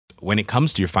when it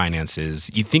comes to your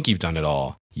finances, you think you've done it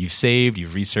all. You've saved,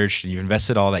 you've researched, and you've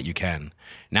invested all that you can.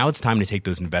 Now it's time to take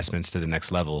those investments to the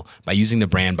next level by using the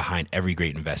brand behind every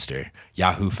great investor,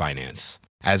 Yahoo Finance.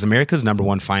 As America's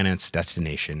 #1 finance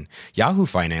destination, Yahoo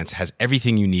Finance has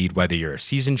everything you need, whether you're a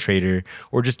seasoned trader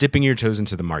or just dipping your toes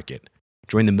into the market.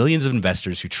 Join the millions of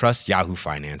investors who trust Yahoo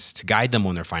Finance to guide them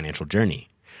on their financial journey.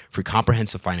 For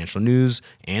comprehensive financial news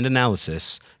and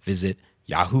analysis, visit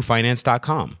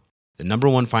yahoofinance.com, the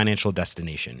 #1 financial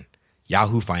destination,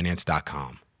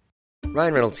 yahoofinance.com.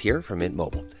 Ryan Reynolds here from Mint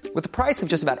Mobile. With the price of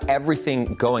just about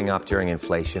everything going up during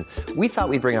inflation, we thought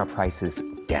we'd bring our prices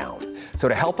down. So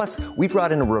to help us, we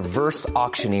brought in a reverse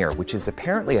auctioneer, which is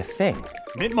apparently a thing.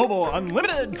 Mint Mobile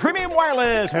Unlimited Premium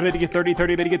Wireless. How to get 30,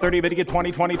 30, bit to get 30, bit to get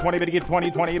 20, 20, 20, bit to get 20,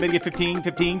 20, bit to get 15,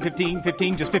 15, 15,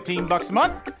 15, just $15 a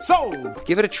month? Sold!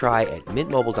 Give it a try at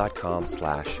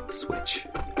mintmobile.com/switch.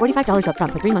 $45 up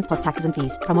front for 3 months plus taxes and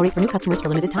fees. Promo rate for new customers for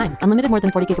limited time. Unlimited more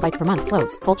than 40 gigabytes per month.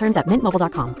 Slows full terms at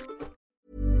mintmobile.com.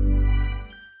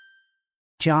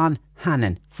 John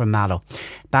Hannon from Mallow,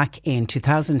 back in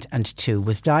 2002,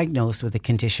 was diagnosed with a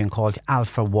condition called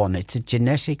alpha-1. It's a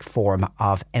genetic form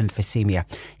of emphysema.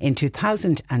 In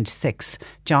 2006,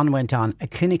 John went on a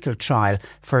clinical trial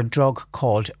for a drug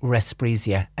called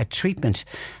Respreeza, a treatment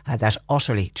that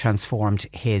utterly transformed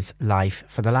his life.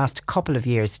 For the last couple of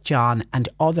years, John and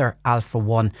other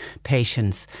alpha-1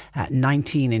 patients,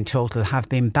 19 in total, have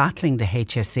been battling the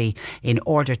HSE in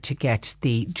order to get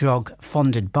the drug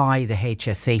funded by the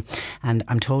HSE. And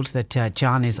I'm told that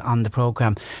John is on the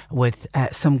programme with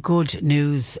some good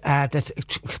news that's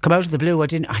come out of the blue. I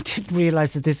didn't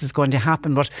realise that this was going to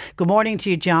happen. But good morning to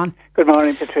you, John. Good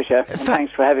morning, Patricia.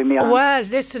 Thanks for having me on. Well,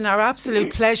 listen, our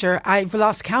absolute pleasure. I've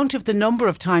lost count of the number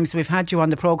of times we've had you on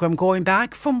the programme, going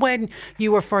back from when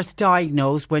you were first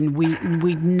diagnosed, when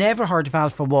we'd never heard of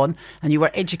alpha-1, and you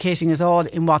were educating us all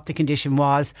in what the condition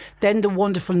was. Then the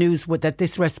wonderful news that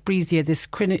this Respreeza, this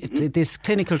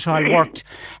clinical trial worked.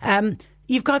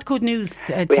 You've got good news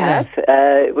today. We have.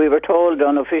 We were told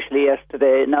unofficially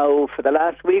yesterday. Now, for the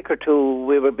last week or two,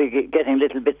 we were getting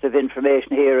little bits of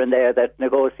information here and there that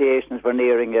negotiations were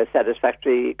nearing a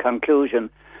satisfactory conclusion.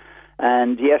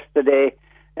 And yesterday,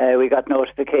 we got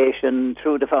notification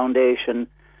through the foundation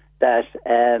that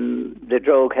the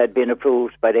drug had been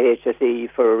approved by the HSE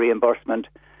for reimbursement,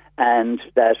 and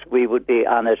that we would be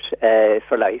on it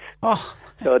for life. Oh.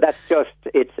 So that's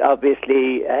it's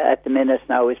obviously at the minute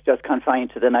now it's just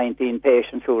confined to the 19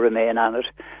 patients who remain on it.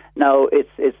 Now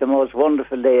it's the most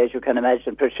wonderful day, as you can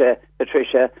imagine,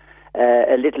 Patricia.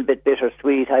 A little bit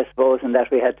bittersweet, I suppose, in that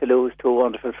we had to lose two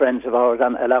wonderful friends of ours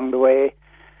along the way.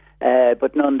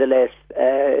 But nonetheless,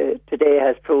 today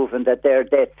has proven that their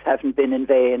deaths haven't been in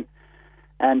vain.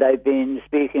 And I've been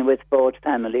speaking with both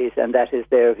families, and that is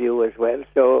their view as well.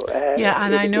 So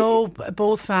and I know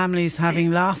both families, having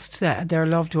lost their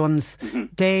loved ones,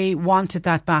 they wanted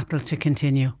that battle to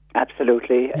continue.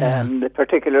 Absolutely,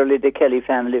 particularly the Kelly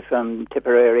family from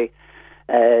Tipperary.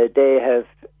 They have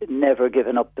never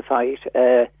given up the fight.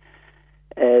 They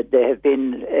have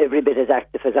been every bit as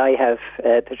active as I have,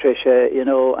 Patricia,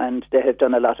 and they have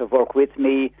done a lot of work with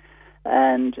me.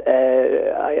 And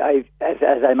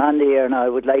as I'm on the air now, I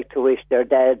would like to wish their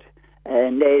dad,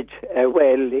 Ned,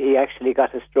 well. He actually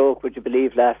got a stroke, would you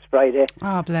believe, last Friday.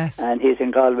 Oh, bless. And he's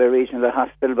in Galway Regional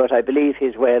Hospital, but I believe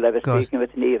he's well. I was speaking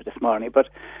with Niamh this morning. But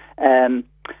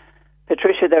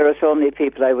Patricia, there are so many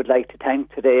people I would like to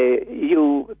thank today.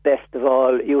 You, best of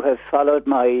all, you have followed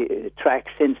my track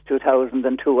since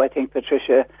 2002, I think,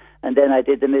 Patricia. And then I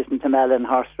did the Mizzen to Malin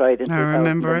horse ride in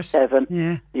 2007.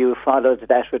 Yeah. You followed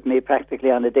that with me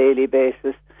practically on a daily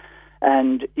basis.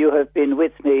 And you have been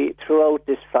with me throughout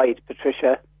this fight,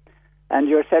 Patricia. And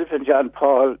yourself and John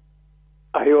Paul,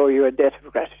 I owe you a debt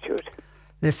of gratitude.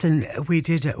 Listen, we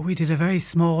did a very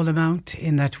small amount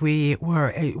in that we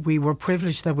were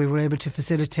privileged that we were able to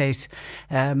facilitate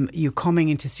you coming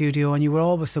into studio, and you were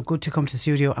always so good to come to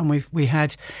studio, and we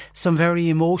had some very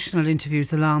emotional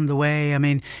interviews along the way. I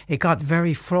mean, it got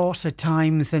very fraught at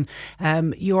times, and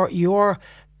your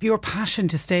passion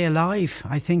to stay alive,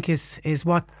 I think, is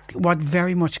what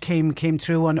very much came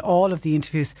through on all of the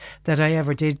interviews that I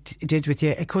ever did with you.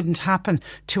 It couldn't happen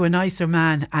to a nicer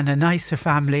man and a nicer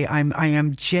family. I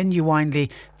am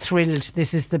genuinely thrilled.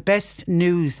 This is the best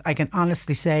news I can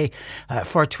honestly say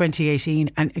for 2018,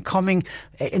 and coming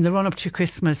in the run up to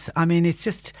Christmas. I mean, it's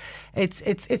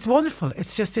wonderful.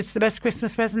 It's the best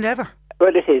Christmas present ever.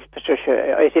 Well, it is,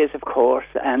 Patricia. It is, of course.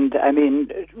 And I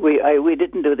mean, we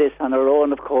didn't do this on our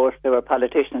own, of course. There were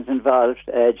politicians involved.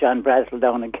 John Brazel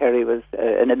down in Kerry was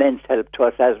an immense help to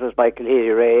us, as was Michael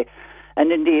Healy-Rae.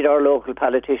 And indeed, our local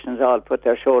politicians all put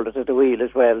their shoulder to the wheel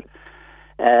as well.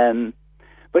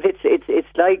 But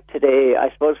it's like today, I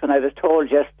suppose when I was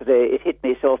told yesterday, it hit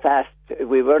me so fast.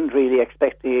 We weren't really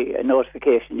expecting a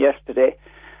notification yesterday.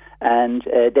 And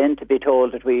then to be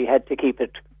told that we had to keep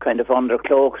it kind of under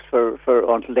cloaks for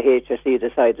until the HSE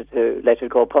decided to let it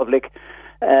go public.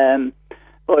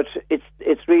 But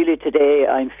it's really today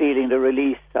I'm feeling the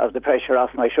release of the pressure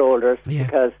off my shoulders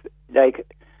because, like,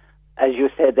 as you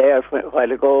said there a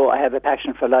while ago, I have a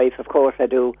passion for life. Of course I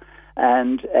do.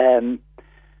 And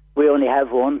we only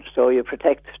have one, so you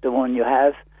protect the one you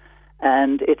have.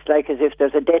 And it's like as if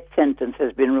there's a death sentence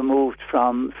has been removed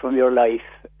from your life.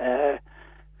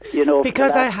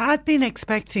 Because I had been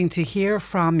expecting to hear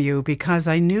from you, because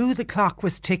I knew the clock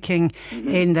was ticking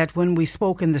in that when we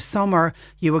spoke in the summer,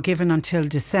 you were given until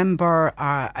December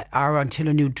or until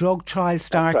a new drug trial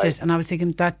started. Right. And I was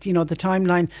thinking that, the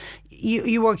timeline,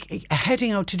 you were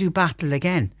heading out to do battle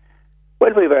again.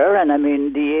 Well, we were, and I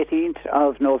mean, the 18th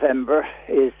of November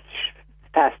is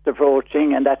fast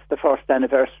approaching, and that's the first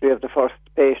anniversary of the first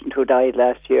patient who died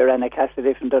last year, Anna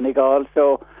Cassidy from Donegal.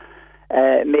 So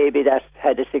maybe that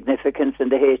had a significance in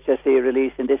the HSE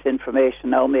releasing this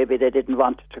information now. Maybe they didn't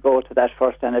want it to go to that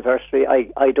first anniversary.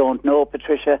 I don't know,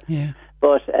 Patricia. Yeah.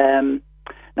 But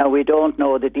now we don't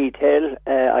know the detail.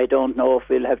 I don't know if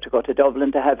we'll have to go to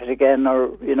Dublin to have it again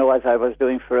or, as I was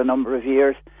doing for a number of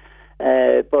years.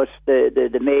 But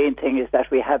the main thing is that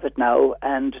we have it now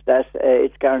and that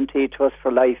it's guaranteed to us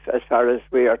for life as far as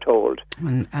we are told.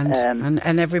 And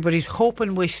everybody's hope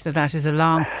and wish that is a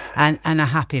long and a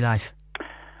happy life.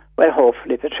 Well,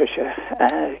 hopefully, Patricia.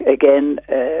 Again,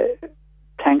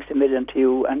 thanks a million to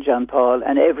you and John Paul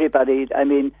and everybody. I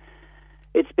mean,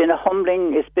 it's been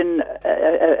it's been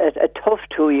a tough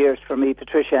 2 years for me,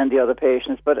 Patricia, and the other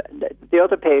patients, but the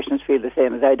other patients feel the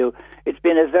same as I do. It's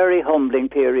been a very humbling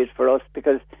period for us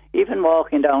because even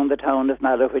walking down the town of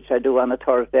Mallow, which I do on a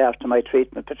Thursday after my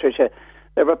treatment, Patricia,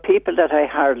 there were people that I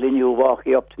hardly knew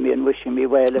walking up to me and wishing me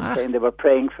well and saying they were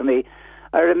praying for me.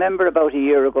 I remember about a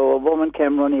year ago, a woman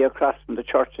came running across from the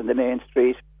church in the main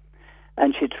street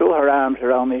and she threw her arms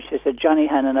around me and she said, "Johnny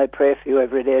Hannon, I pray for you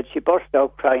every day." And she burst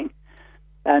out crying.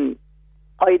 And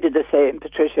I did the same,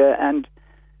 Patricia, and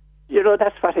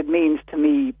that's what it means to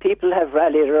me. People have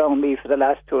rallied around me for the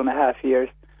last 2.5 years,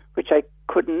 which I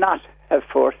could not have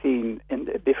foreseen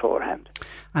beforehand.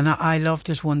 And I loved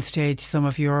at one stage some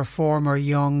of your former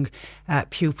young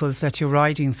pupils at your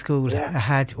riding school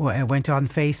went on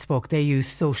Facebook. They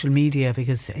used social media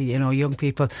because young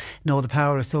people know the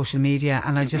power of social media.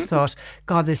 And I just thought,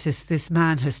 God, this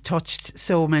man has touched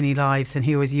so many lives, and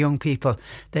here was young people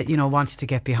that wanted to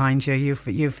get behind you.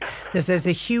 There's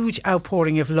a huge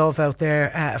outpouring of love out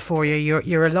there for you.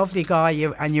 You're a lovely guy,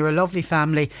 and you're a lovely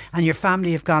family, and your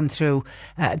family have gone through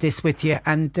this with you,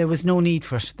 and there was no need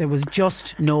for it. There was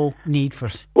just no need for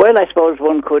it. Well, I suppose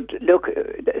one could look.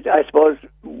 I suppose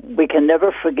we can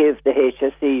never forgive the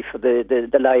HSE for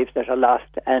the lives that are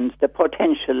lost and the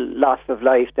potential loss of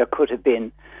life there could have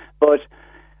been. But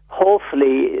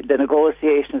hopefully the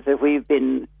negotiations that we've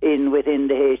been in within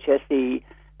the HSE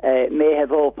may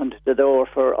have opened the door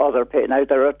for other patients. Now,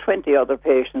 there are 20 other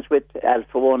patients with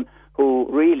Alpha-1 who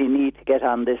really need to get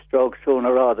on this drug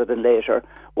sooner rather than later.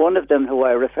 One of them, who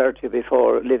I referred to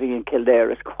before, living in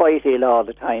Kildare, is quite ill all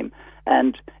the time,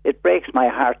 and it breaks my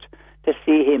heart to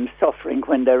see him suffering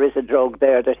when there is a drug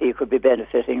there that he could be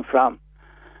benefiting from.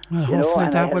 Well, hopefully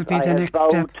that will be the next step. I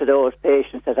have vowed to those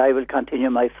patients that I will continue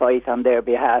my fight on their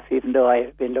behalf, even though I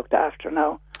have been looked after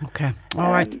now. Okay,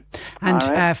 all right.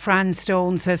 And Fran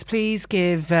Stone says, please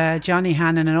give Johnny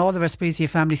Hannon and all the Respreeza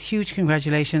families huge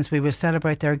congratulations. We will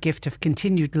celebrate their gift of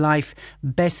continued life.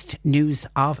 Best news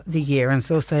of the year. And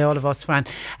so say all of us, Fran.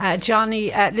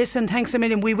 Johnny, listen, thanks a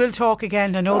million. We will talk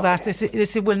again. I know that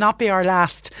this will not be our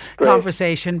last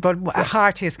conversation, but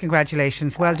heartiest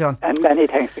congratulations. Well done. And many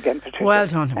thanks again, Patricia. Well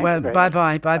done.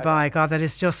 Bye-bye. God, that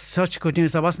is just such good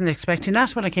news. I wasn't expecting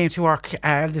that when I came to work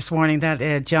this morning,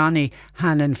 that Johnny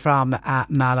Hannon from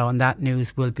Mallow, and that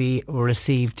news will be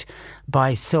received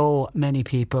by so many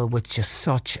people with just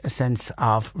such a sense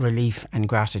of relief and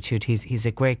gratitude. He's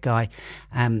a great guy,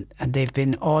 and they've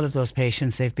been, all of those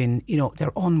patients, they've been,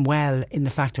 they're unwell in the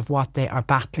fact of what they are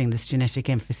battling, this genetic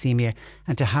emphysema,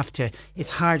 and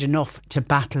it's hard enough to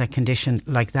battle a condition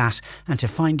like that, and to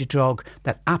find a drug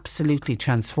that absolutely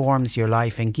transforms your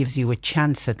life and gives you a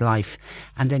chance at life,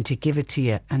 and then to give it to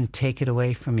you and take it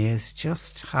away from you is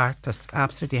just heartless,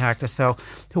 absolutely heartless. So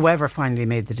whoever finally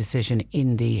made the decision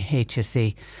in the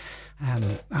HSE,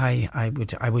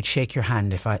 I would shake your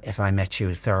hand if I met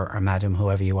you, sir or madam,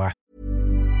 whoever you are.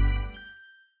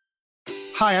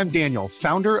 Hi, I'm Daniel,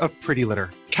 founder of Pretty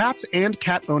Litter. Cats and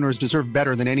cat owners deserve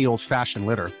better than any old-fashioned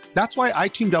litter. That's why I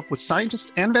teamed up with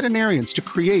scientists and veterinarians to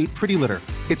create Pretty Litter.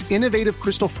 Its innovative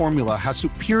crystal formula has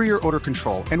superior odor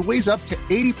control and weighs up to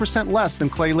 80% less than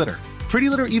clay litter. Pretty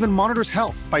Litter even monitors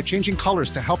health by changing colors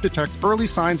to help detect early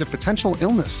signs of potential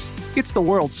illness. It's the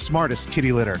world's smartest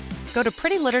kitty litter. Go to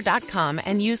prettylitter.com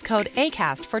and use code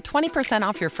ACAST for 20%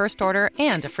 off your first order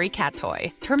and a free cat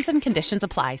toy. Terms and conditions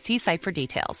apply. See site for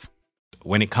details.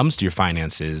 When it comes to your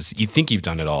finances, you think you've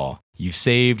done it all. You've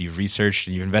saved, you've researched,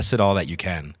 and you've invested all that you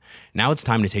can. Now it's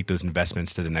time to take those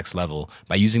investments to the next level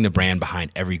by using the brand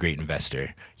behind every great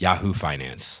investor, Yahoo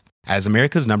Finance. As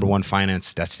America's #1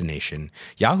 finance destination,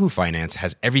 Yahoo Finance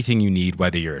has everything you need,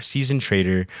 whether you're a seasoned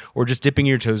trader or just dipping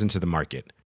your toes into the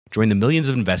market. Join the millions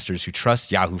of investors who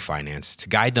trust Yahoo Finance to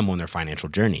guide them on their financial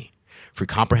journey. For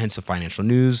comprehensive financial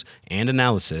news and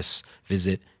analysis,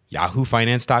 visit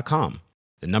yahoofinance.com.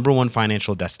 The #1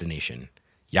 financial destination,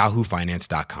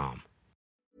 yahoofinance.com.